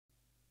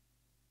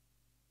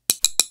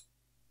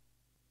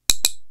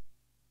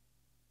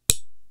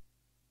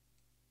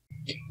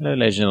Hello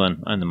ladies and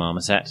gentlemen, I'm the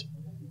Marmoset.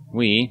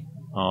 We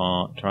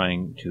are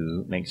trying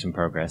to make some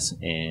progress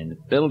in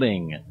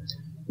building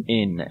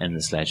in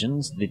Endless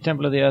Legends the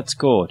Temple of the Earth's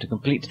Core to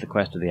complete the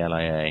quest of the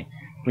Allayi.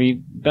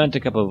 We burnt a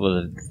couple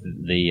of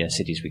the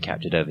cities we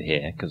captured over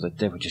here because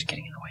they were just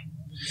getting in the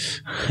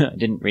way. I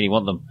didn't really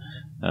want them.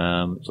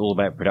 It's all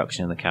about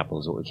production in the capital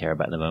is what we care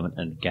about at the moment,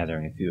 and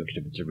gathering a few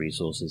extra bits of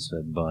resources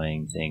for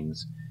buying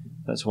things.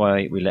 That's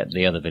why we let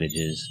the other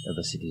villages,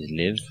 other cities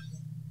live.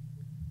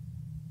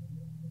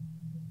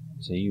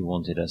 So you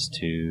wanted us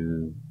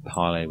to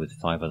parley with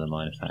 5 other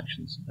minor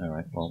factions.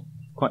 Alright, well,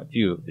 quite a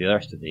few of the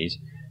rest of these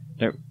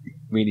don't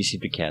really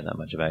seem to care that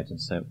much about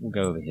us, so we'll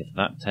go over here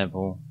for that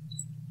temple.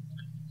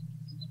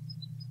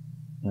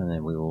 And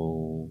then we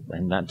will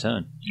end that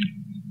turn.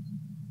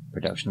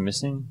 Production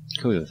missing?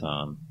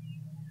 Kuyothan.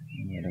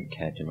 I don't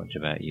care too much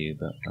about you,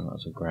 but I might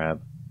as well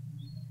grab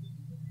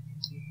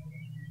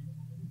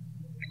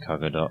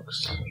cargo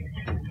docks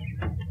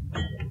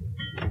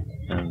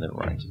and the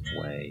right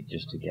of way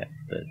just to get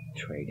the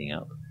trading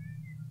up.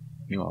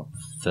 You are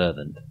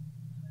fervent.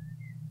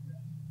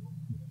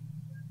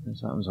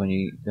 That's what happens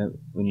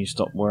when you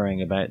stop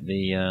worrying about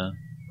the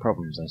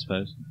problems, I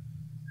suppose.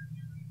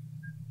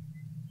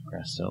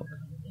 Grass silk.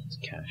 It's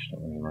cash.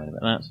 Don't really mind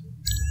about that.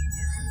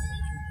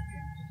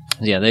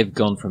 Yeah, they've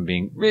gone from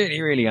being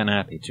really, really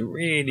unhappy to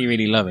really,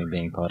 really loving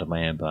being part of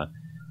my empire.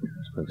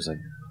 It's because I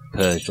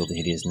purged all the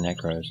hideous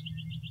necros.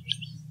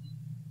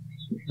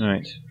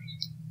 Alright.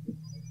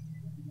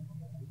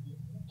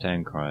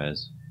 Town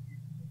criers.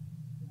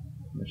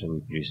 How much are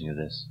we producing of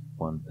this?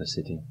 1 per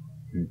city.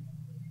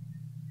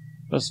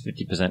 Plus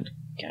 50%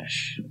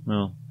 cash.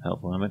 Well,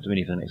 helpful. I'm meant to be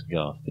ready for the next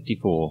Garth.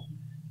 54.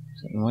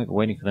 So we might be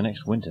waiting for the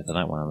next winter for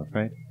that one, I'm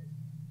afraid.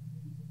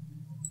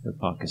 Go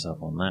park us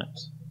up on that.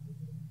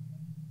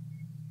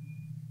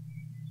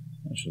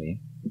 Actually,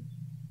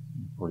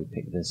 I'll probably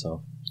pick this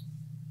off.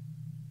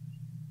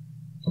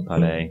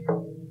 Palais.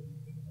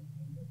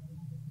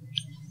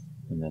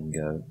 And then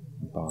go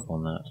and park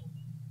on that.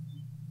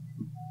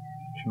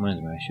 Which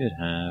reminds me, I should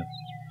have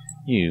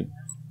you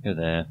go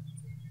there.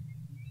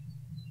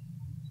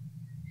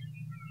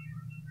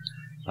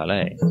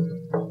 Palais.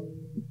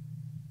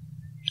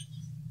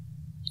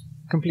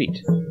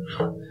 Complete.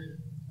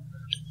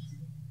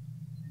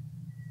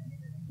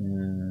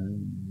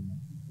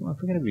 Well, if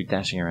we're going to be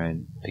dashing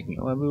around picking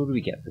up, what do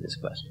we get for this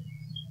quest?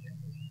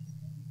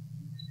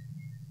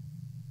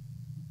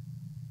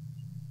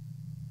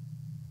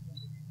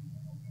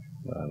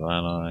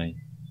 Allayi.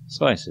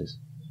 Spices,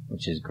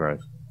 which is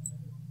growth.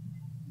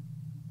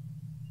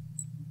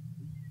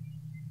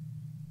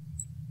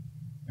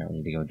 I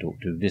need to go and talk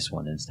to this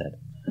one instead.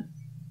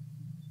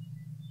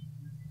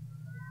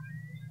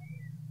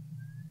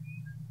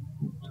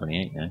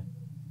 $28 now.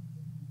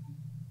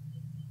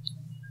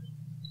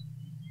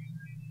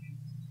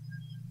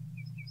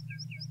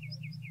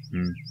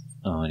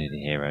 Oh, I need a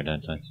hero,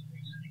 don't I?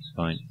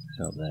 Fine,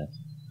 go up there.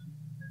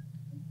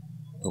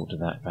 Talk to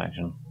that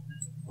faction.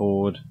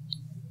 Forward.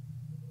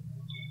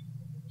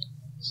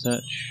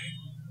 Search.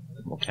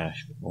 More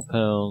cash, more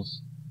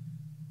pearls.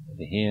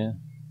 Over here.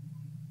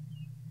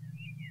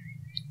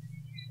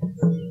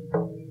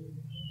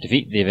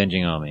 Defeat the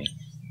avenging army.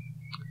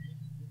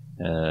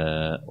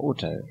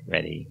 Auto,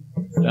 ready.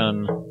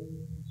 Done.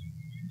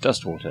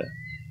 Dustwater.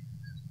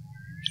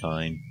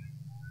 Fine.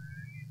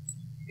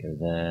 Go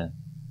there.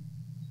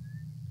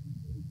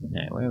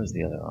 Now, where was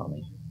the other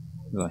army?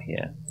 You are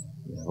here.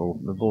 You have all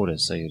the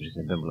borders, so you're just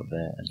going to bimble up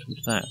there and talk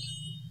to that.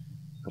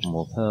 A couple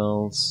more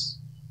pearls.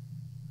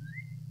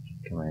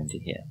 Come around to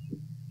here.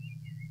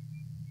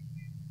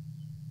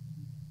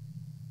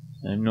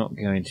 I'm not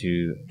going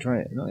to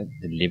I'm not going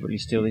to deliberately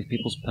steal these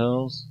people's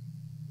pearls.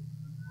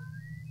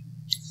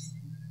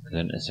 Because I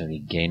don't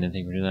necessarily gain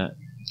anything from that.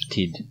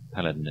 Tid,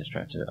 Paladin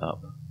Extractor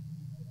up.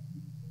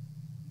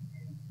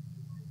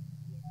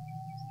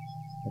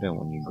 I don't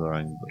want you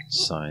growing, but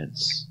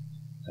science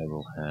I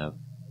will have.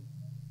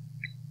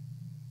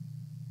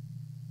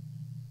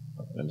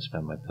 I'm going to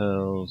spend my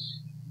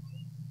pearls.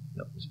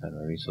 Not going to spend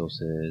my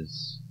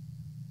resources.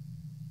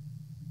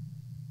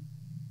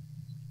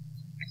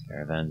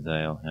 Caravans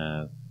I'll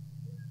have.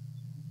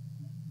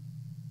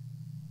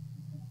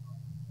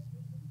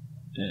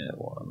 Yeah,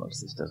 well, unless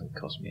this doesn't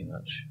cost me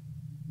much.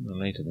 The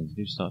later things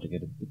do start to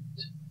get a bit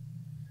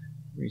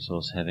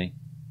resource heavy.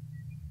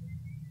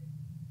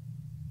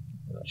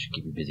 That should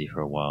keep me busy for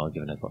a while,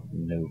 given I've got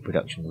no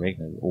production rig,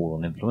 no all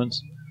on influence.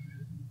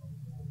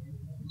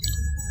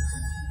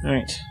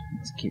 Alright,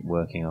 let's keep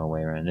working our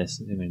way around this.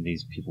 How many of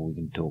these people we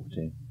can talk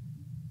to?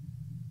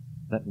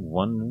 That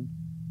one?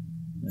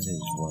 That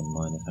is one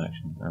minor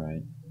faction.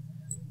 Alright.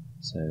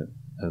 So,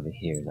 over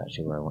here is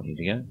actually where I want you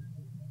to go.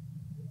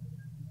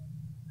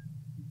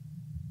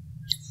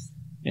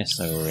 Yes,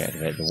 I will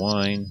reactivate the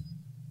wine.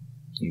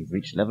 You've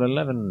reached level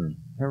 11!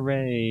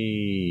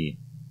 Hooray!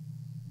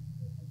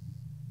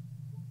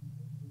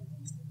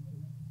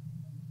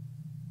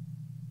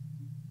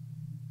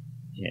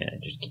 Yeah,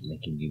 just keep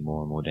making you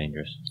more and more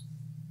dangerous.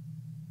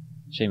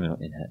 Shame we're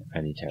not in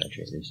friendly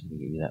territory, at least we can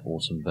give you that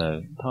awesome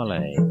bow.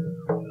 Parley!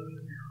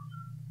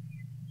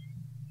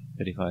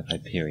 35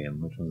 Hyperium.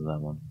 Which one's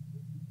that one?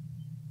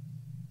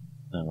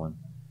 That one.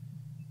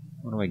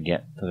 What do I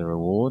get for the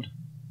reward?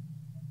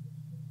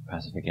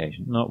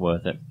 Pacification. Not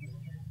worth it.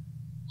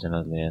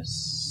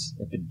 Denadlius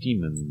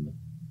Epidemum.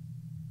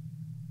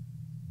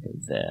 Go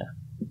there.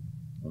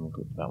 And we'll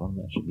go to that one.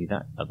 That should be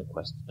that other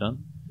quest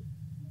done.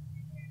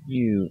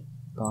 You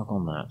bark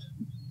on that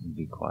and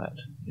be quiet.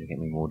 You'll get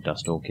me more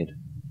Dust Orchid.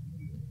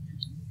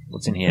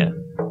 What's in here?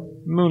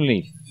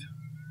 Moonleaf.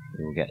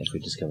 We will get if we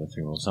discover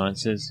 3 more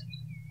sciences.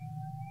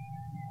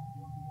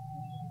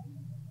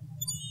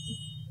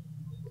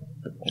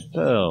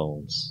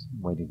 Pearls.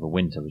 Waiting for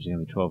winter, which is going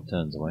to be 12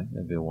 turns away.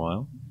 That'll be a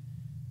while.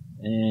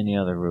 Any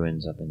other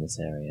ruins up in this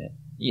area?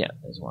 Yeah,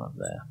 there's one up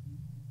there.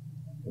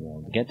 We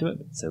want to get to it,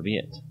 but so be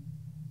it.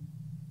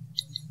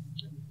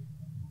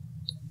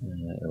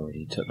 I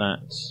already took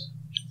that.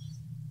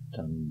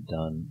 Done,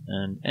 done,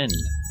 and end.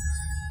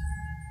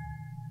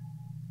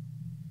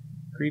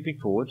 Creeping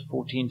forward,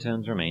 14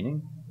 turns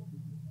remaining.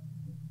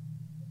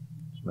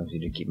 Just mostly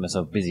to keep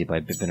myself busy by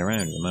bipping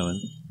around at the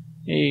moment.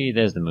 Hey,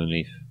 there's the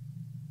Moonleaf.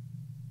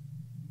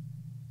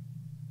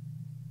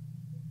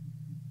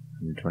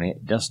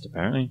 128 dust,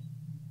 apparently.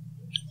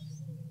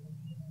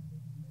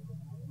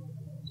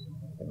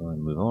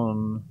 Everyone move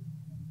on.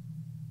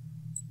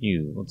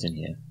 You, what's in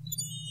here?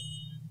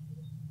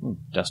 Ooh,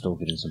 Dust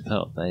Orchid and some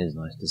pearls. That is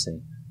nice to see.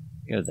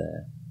 Go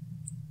there.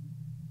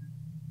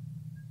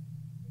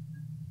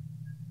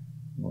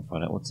 We'll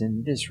find out what's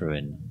in this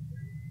ruin.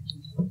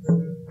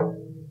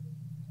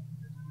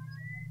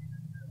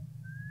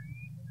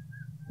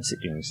 A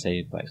city is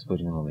saved by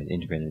exploiting anomalies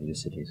integrated into your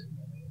cities.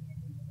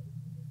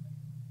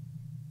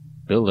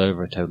 Build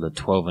over a total of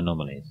 12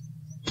 anomalies.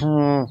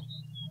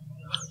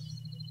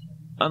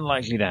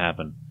 Unlikely to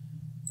happen.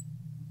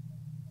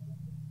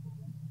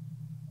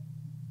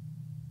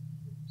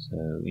 So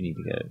we need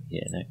to go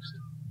here next.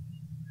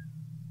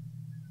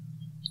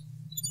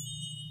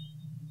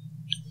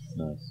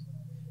 Nice.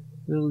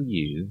 Will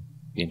you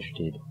be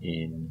interested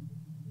in...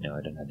 No,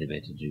 I don't have the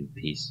ability to do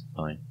peace.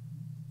 Fine.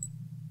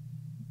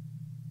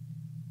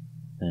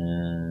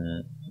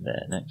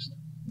 There, next.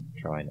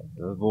 Try not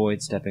to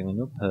avoid stepping on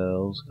your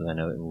pearls, because I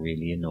know it will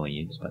really annoy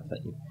you, despite the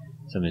fact that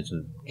someone's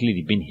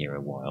clearly been here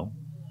a while.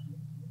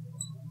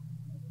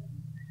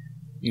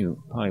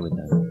 You, pie with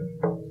them.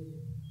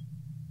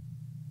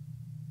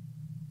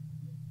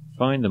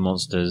 Find the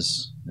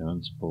monsters. They're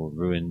unspoiled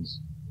ruins.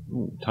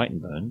 Ooh, Titan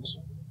bones.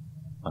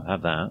 I'll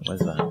have that.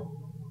 Where's that?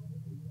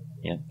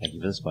 Yeah, thank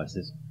you for the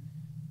spices.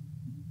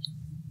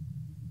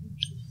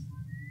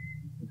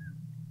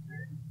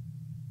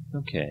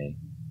 Okay.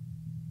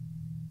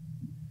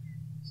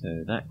 So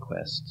that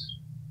quest.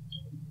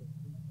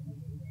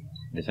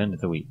 Defend of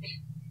the Week.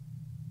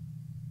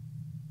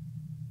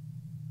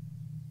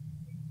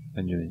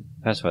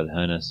 Pacify the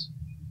Harness.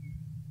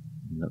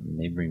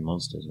 Neighbouring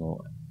monsters.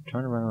 Well,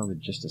 trying to run around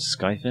with just a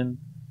Skyfin?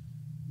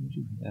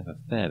 You have a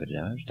fair bit of damage.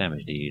 How much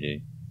damage do you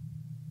do?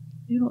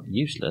 You're not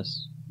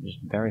useless. You're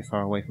just very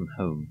far away from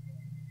home.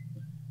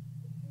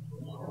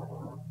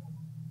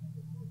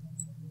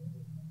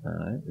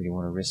 I don't really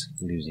want to risk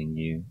losing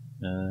you.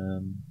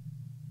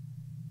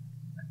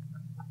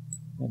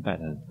 Get back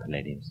to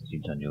Palladium since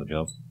you've done your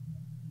job.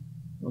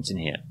 What's in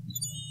here?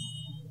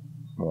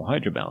 More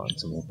Hydro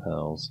Balance and more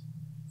pearls.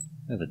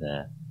 Over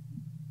there.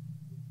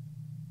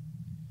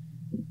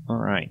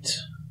 Alright.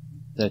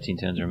 13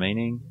 turns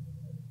remaining.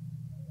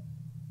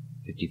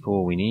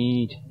 54 we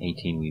need.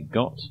 18 we've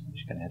got. We're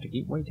just going to have to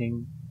keep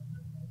waiting.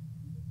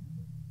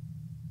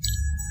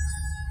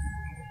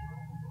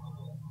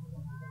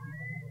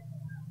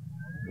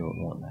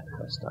 Don't want that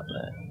quest up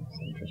there.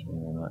 Doesn't interest me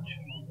very much.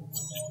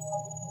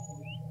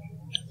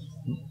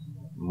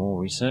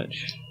 More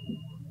research.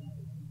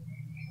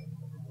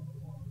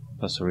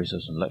 Plus a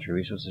resource and luxury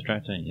resource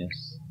extractor,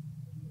 yes.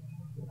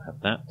 We'll have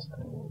that.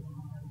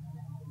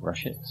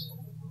 Rush it.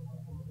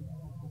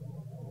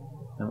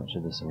 How much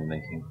of this are we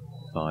making?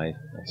 5,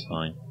 that's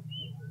fine.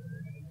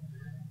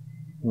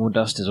 More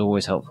dust is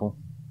always helpful.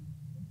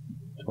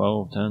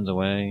 12 turns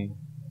away.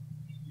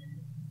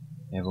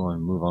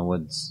 Everyone move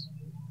onwards.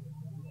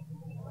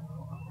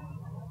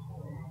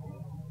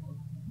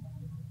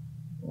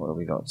 What have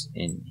we got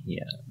in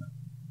here?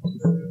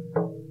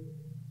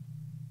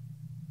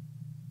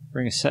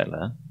 Bring a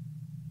settler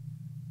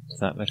to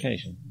that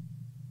location.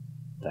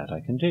 That I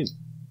can do.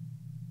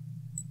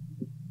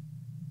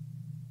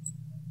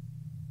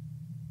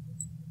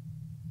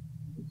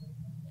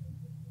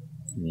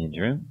 In the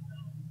interim,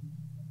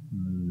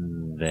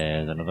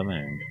 there's another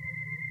mound.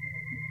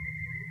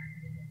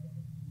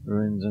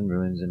 Ruins and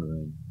ruins and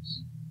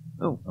ruins.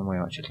 Oh, and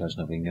we're actually close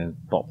enough we can go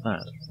bop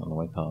that on the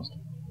way past.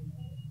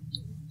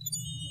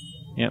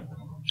 Yep,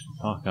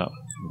 park up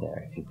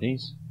there if you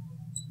please.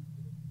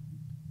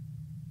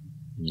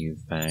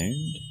 You've found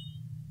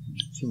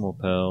a few more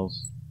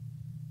pearls.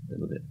 A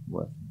little bit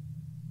worth.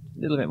 A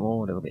little bit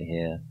more, a little bit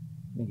here.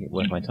 Make it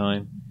worth my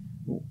time.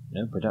 Ooh,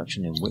 no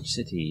production in which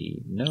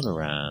city?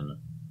 Nolaran.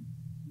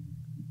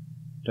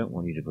 Don't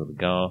want you to build a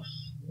Garth.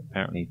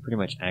 Apparently pretty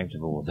much out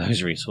of all of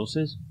those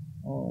resources.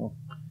 Oh.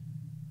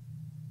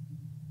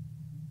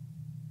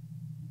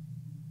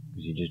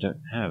 you just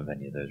don't have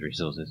any of those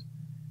resources.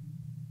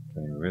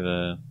 Drain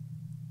river.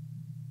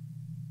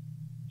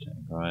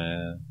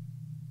 Tangraya.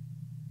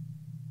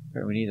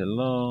 But we need a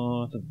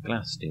lot of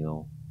glass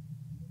steel.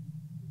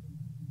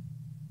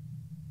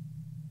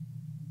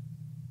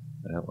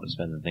 I don't want to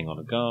spend the thing on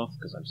a garth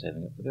because I'm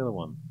saving it for the other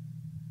one.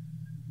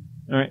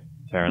 Alright,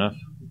 fair enough.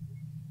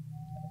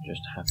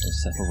 Just have to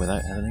settle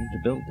without having to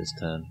build this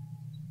turn.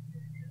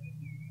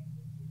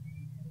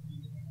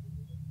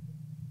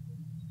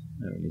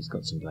 Oh, at least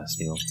got some glass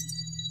steel.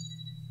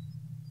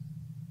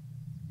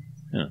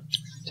 Oh,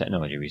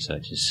 technology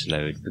research is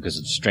slowed because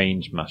of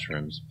strange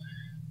mushrooms.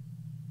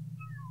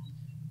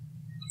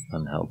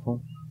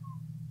 Unhelpful.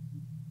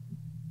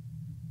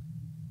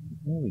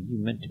 Where were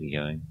you meant to be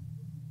going?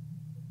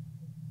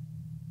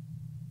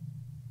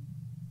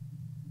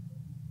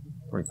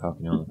 Probably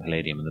parking on the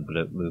palladium and the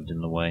bloke moved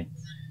in the way.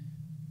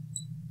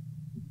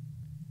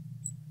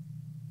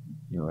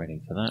 You're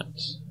ready for that.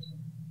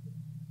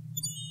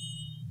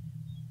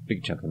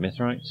 Big chunk of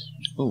mithrite.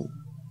 Ooh,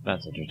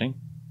 that's interesting.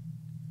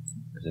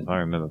 Because if I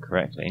remember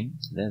correctly,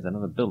 there's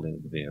another building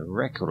that could be a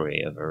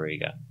Requerie of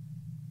Ariga.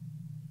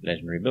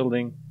 Legendary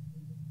building.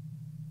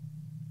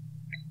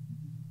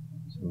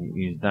 So we'll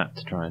use that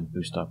to try and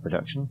boost our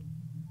production.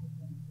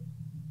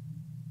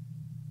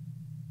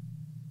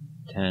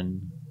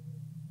 10.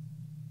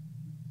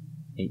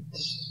 8,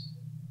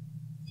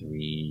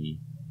 3,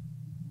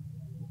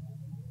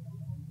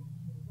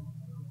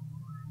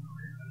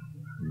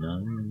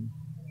 9.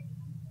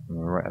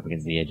 We're right up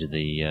against the edge of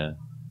the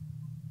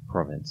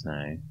province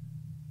now.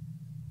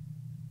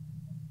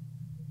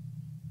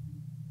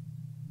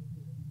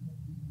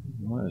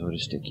 Might as well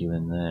just stick you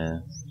in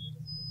there.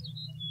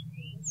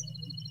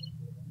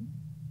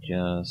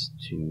 Just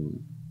to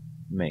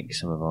make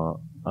some of our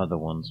other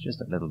ones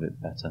just a little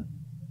bit better.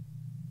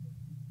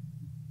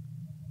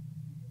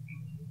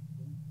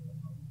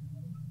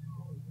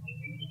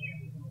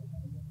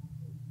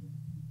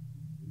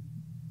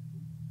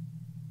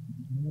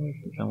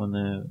 Put that one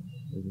there.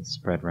 Doesn't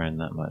spread around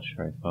that much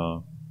very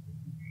far.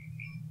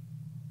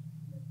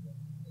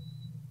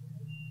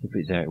 If we put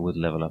it there, it would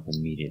level up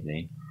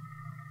immediately.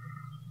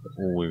 But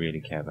all we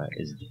really care about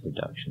is the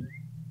production.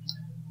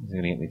 It's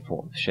going to get me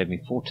shave me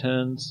 4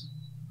 turns.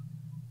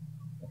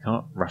 I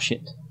can't rush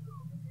it.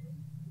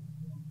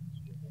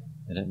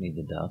 I don't need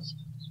the dust.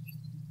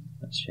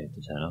 Let's shave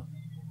the turn off.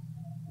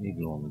 Leave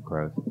you on the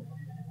growth.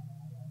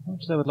 How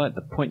much I would like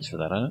the points for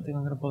that? I don't think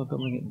I'm going to bother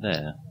building it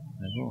there.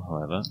 I will,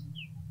 however.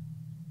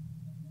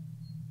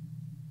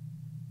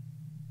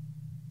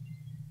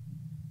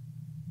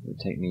 It would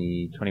take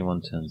me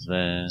 21 turns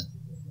there.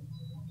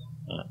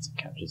 Oh, that's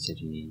a captured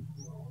city.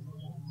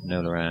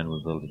 Nolaran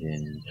will build it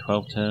in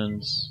 12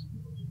 turns.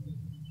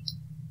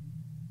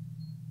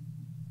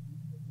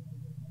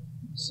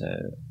 So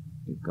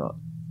we've got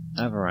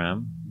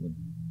Avaram would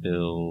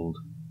build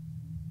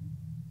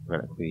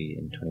Reliquary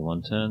in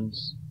 21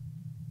 turns.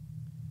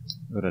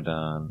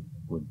 Uradan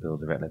would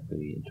build a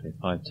Reliquary in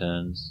 25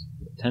 turns.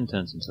 10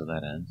 turns until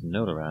that ends.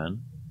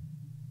 Nolaran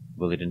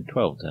will build it in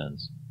 12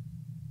 turns.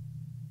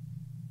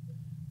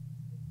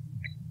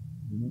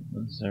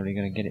 Not necessarily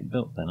going to get it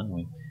built then, are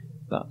we?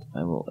 But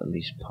I will at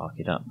least park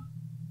it up.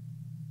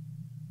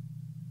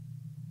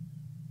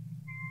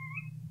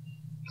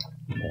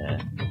 There.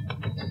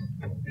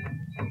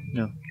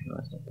 No,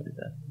 let's not put it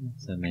there.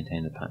 Let's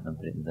maintain the pattern and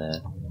put it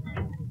there.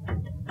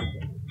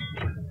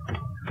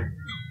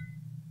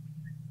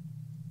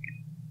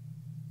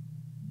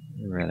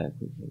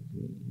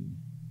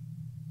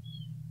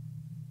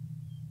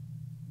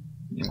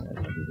 Yeah,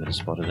 that's as good a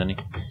spot as any.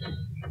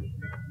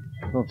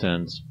 12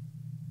 turns.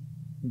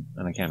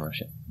 And I can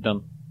rush it.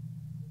 Done.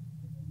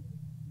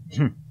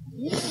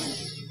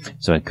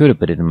 So I could have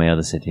put it in my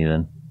other city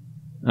then.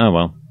 Oh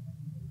well.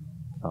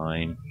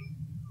 Fine.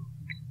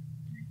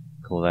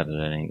 Call that a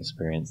learning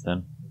experience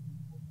then.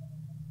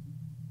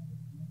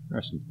 There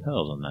are some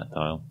pearls on that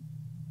tile.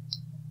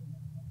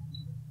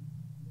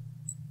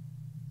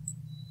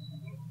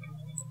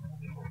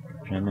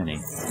 How many?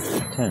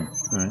 10.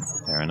 Alright,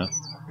 fair enough.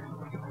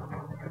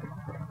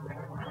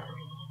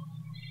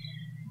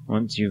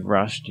 Once you've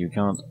rushed, you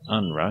can't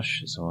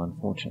unrush, so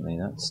unfortunately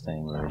that's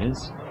staying where it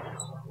is.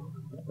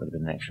 That would have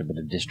been an extra bit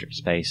of district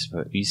space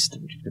for east,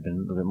 which could have been a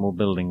little bit more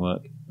building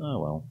work. Oh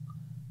well.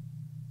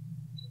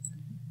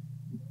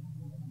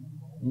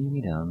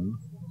 Nearly done.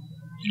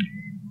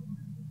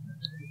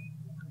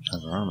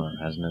 Chavarama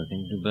has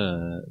nothing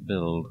to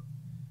build.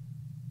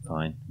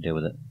 Fine, deal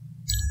with it.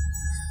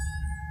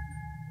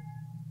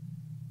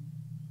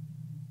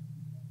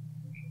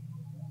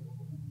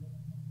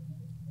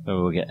 So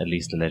we'll get at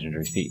least a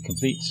legendary feat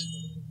complete.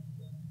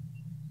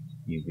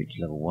 You've reached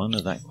level 1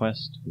 of that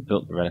quest. We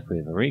built the Reliquary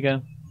of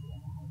Ariga.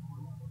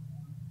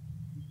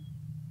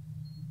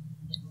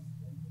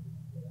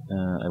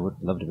 I would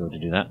love to be able to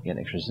do that, get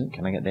extra.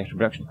 Can I get the extra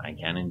production? I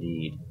can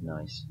indeed.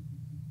 Nice.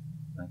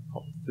 Can I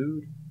pop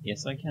food?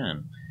 Yes, I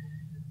can.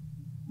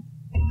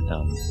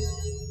 Done.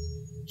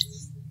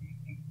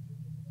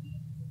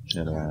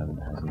 Nolaran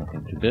has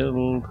nothing to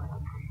build.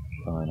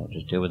 Fine, I'll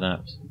just deal with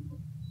that.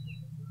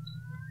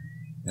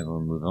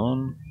 Everyone move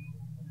on.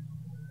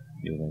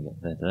 You're going to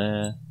get there to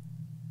there.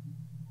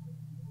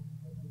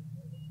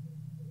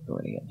 You're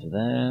going to get to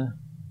there.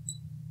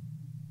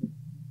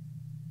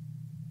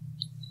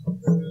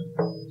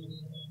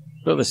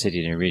 Build a city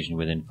in a region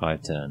within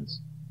 5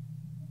 turns.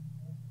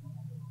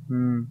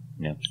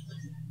 No.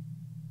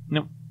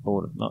 Nope.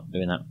 Bored. Not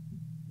doing that.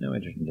 No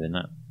interest in doing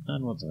that.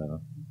 None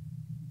whatsoever.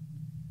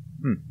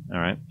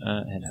 Alright.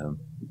 Head home.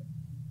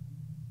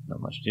 Not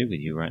much to do with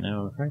you right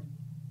now, I'm afraid.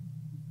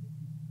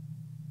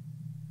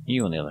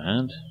 You, on the other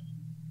hand,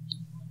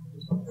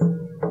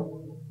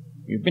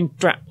 you've been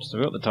trapped, so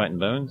we've got the Titan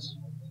bones.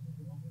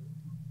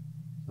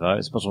 Though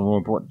it's possible more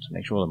important to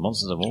make sure the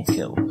monsters are all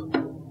killed.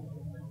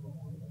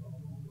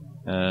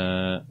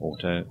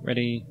 Auto,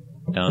 ready,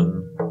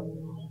 done.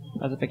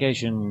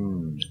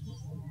 Classification.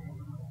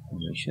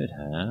 We should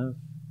have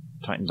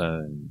Titan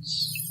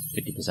bones.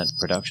 50%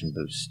 production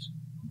boost.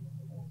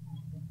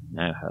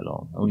 Now how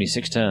long? Only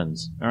 6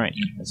 turns. Alright,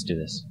 let's do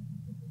this.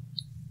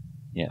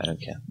 Yeah, I don't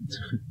care.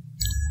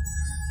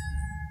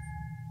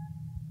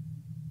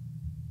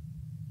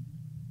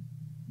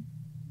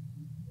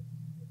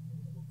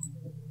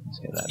 Let's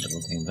get that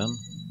little thing done.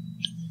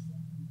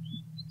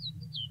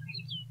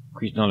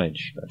 Increase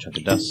knowledge. Got a chunk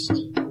of dust.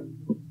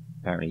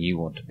 Apparently you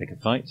want to pick a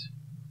fight.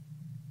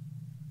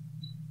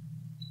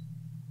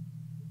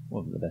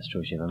 Wasn't the best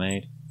choice you ever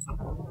made.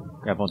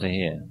 Grab onto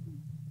here.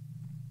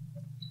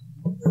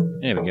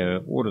 There we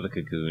go. Order the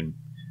cocoon.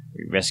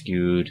 We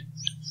rescued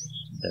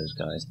those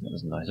guys. That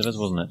was nice of us,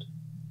 wasn't it?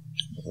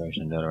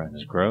 Operation Doloran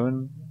has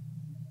grown.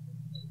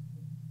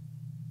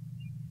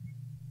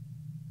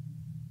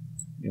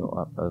 You're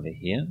up over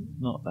here.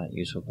 Not that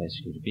useful place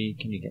for you to be.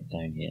 Can you get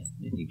down here?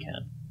 If you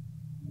can.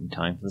 In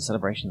time for the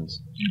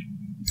celebrations.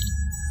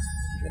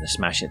 We're going to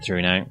smash it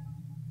through now.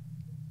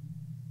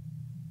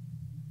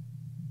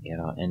 Get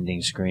our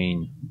ending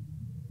screen.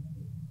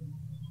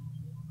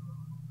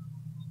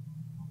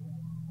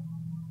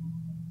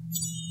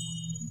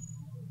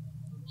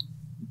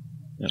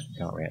 Nope,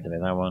 can't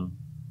reactivate that one.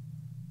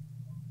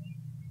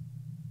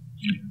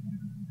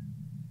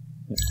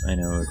 Yep, I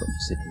know, I've got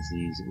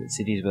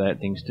cities without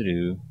things to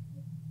do.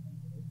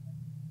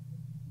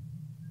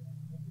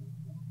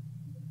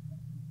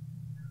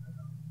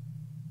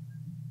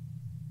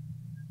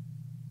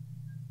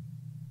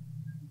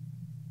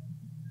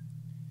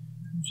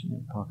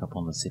 Actually, park up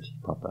on the city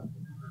proper.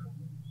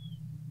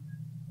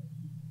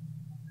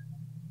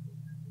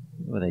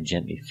 Where they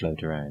gently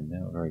float around,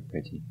 they're very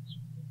pretty.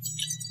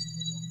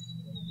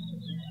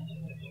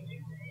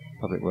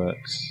 Public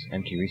Works,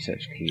 empty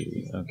research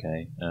queue,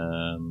 okay.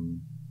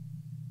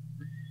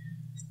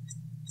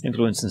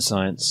 Influence in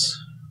science.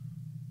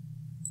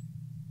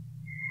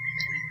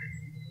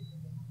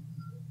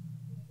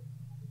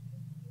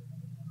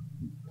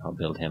 Can't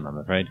build him, I'm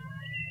afraid.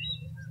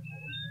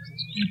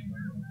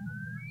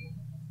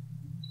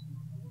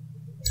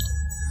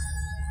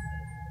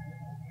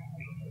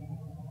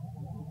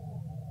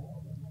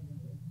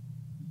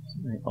 It's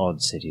a very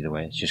odd city, the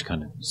way it's just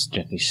kind of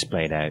gently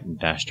splayed out and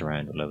dashed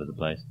around all over the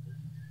place.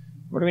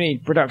 What do we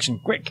need? Production,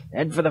 quick!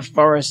 Head for the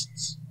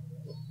forests!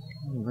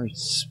 They're very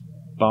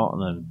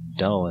Spartan and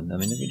dull, and I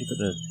mean, if you look at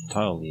the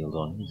tile yield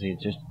on, you can see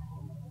it's just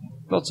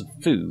lots of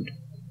food.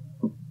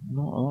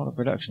 Not a lot of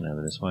production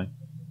over this way.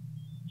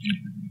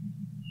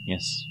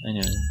 Yes, I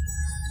know.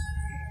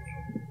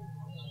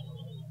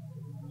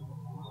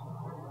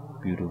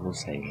 Beautiful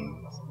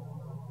sailings.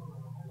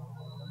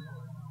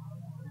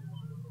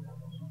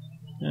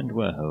 And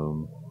we're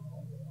home.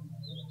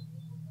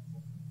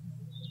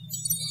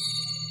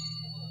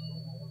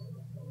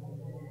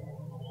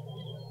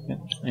 Yeah,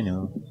 I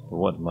know, but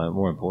what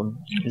more important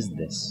is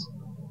this.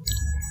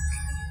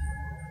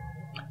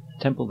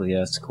 Temple to the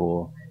Earth's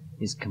core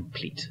is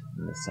complete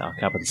in our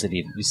capital city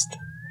of East.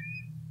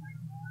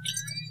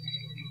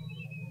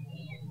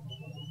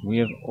 We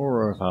have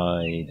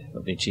horrified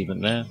of the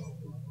achievement there.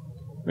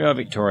 We are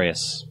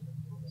victorious.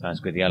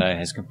 Sounds good. The Allayi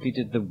has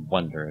completed the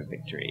wonder of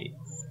victory.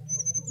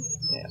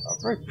 Yeah,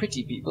 very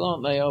pretty people,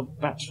 aren't they, our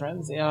batch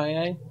friends, the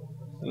Allayi?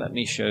 So let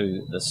me show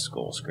the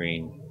score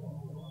screen.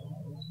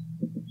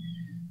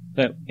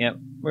 So, yeah,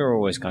 we're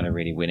always kind of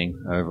really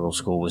winning. Our overall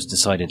score was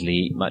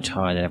decidedly much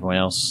higher than everyone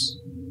else.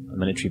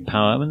 Military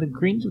power, I mean, the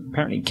Greens were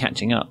apparently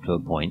catching up to a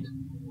point. I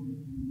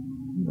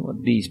wonder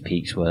what these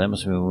peaks were. That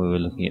must have been when we were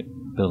looking at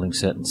building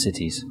certain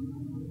cities.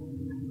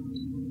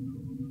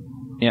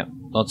 Yeah,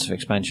 lots of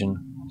expansion.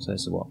 So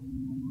this is what?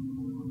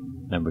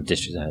 Number of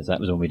districts it has. That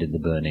was when we did the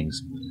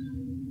burnings.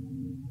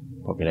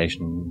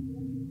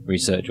 Population,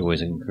 research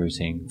always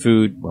increasing.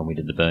 Food, when we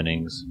did the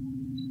burnings.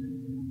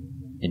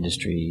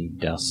 Industry,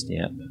 dust,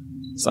 yep.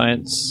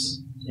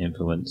 Science,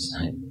 influence,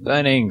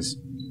 burnings.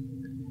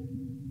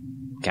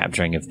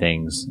 Capturing of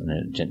things, and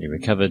then it gently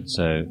recovered,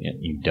 so yeah,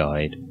 you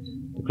died.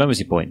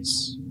 Diplomacy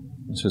points.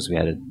 I suppose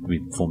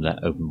we formed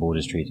that open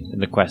borders treaty.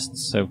 And the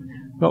quests, so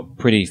got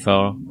pretty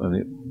far. I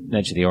mean,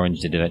 eventually the orange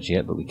did eventually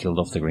yet, but we killed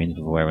off the greens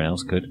before everyone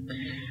else could.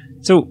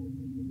 So,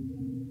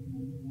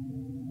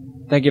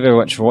 thank you very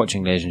much for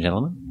watching, ladies and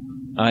gentlemen.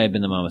 I have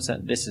been the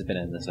Marmoset. This has been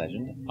Endless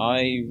Legend.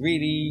 I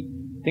really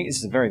I think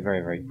it's a very,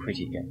 very, very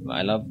pretty game.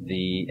 I love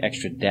the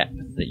extra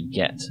depth that you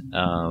get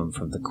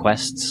from the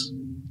quests,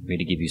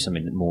 really give you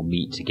something more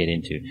meat to get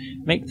into.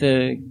 Make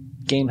the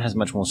game has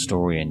much more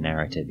story and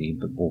narrative, you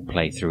will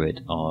play through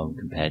it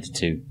compared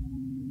to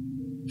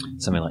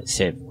something like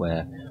Civ,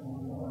 where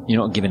you're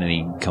not given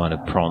any kind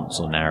of prompts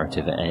or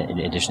narrative in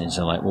addition. It's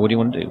like, well, what do you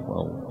want to do?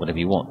 Well, whatever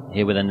you want.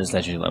 Here with Endless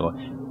Legend, you're like,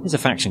 well, here's a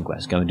faction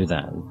quest, go and do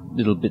that.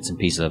 Little bits and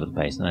pieces over the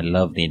place, and I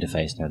love the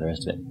interface and the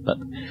rest of it. But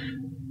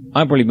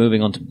I'm probably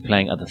moving on to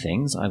playing other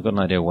things. I've got an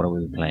idea of what I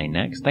will be playing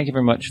next. Thank you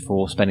very much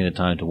for spending the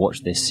time to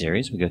watch this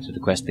series. We go through the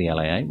Quest of the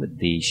Allayi with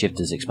the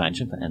Shifters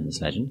expansion for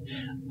Endless Legend.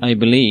 I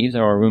believe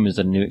there are rumours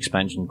that a new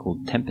expansion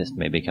called Tempest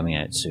may be coming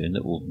out soon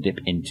that will dip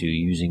into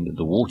using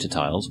the water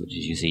tiles, which,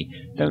 as you see,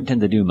 don't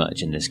tend to do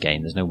much in this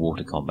game. There's no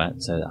water combat,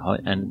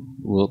 and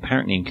will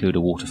apparently include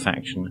a water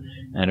faction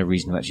and a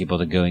reason to actually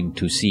bother going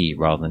to sea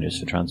rather than just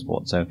for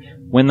transport. So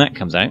when that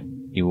comes out,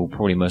 you will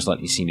probably most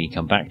likely see me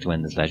come back to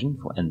Endless Legend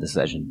for Endless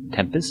Legend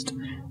Tempest.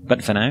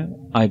 But for now,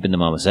 I've been the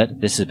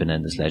Marmoset. This has been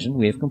Endless Legend.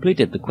 We have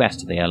completed the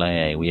quest of the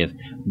Allayi. We have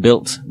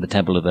built the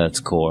Temple of Earth's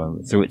core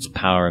through its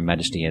power and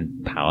majesty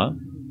and power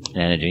and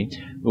energy.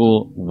 We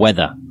will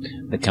weather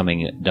the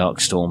coming dark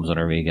storms on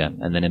Auriga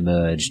and then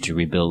emerge to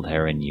rebuild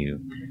her anew.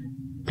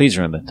 Please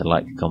remember to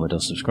like, comment or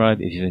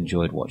subscribe if you've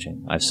enjoyed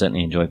watching. I've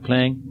certainly enjoyed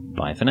playing.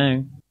 Bye for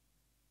now.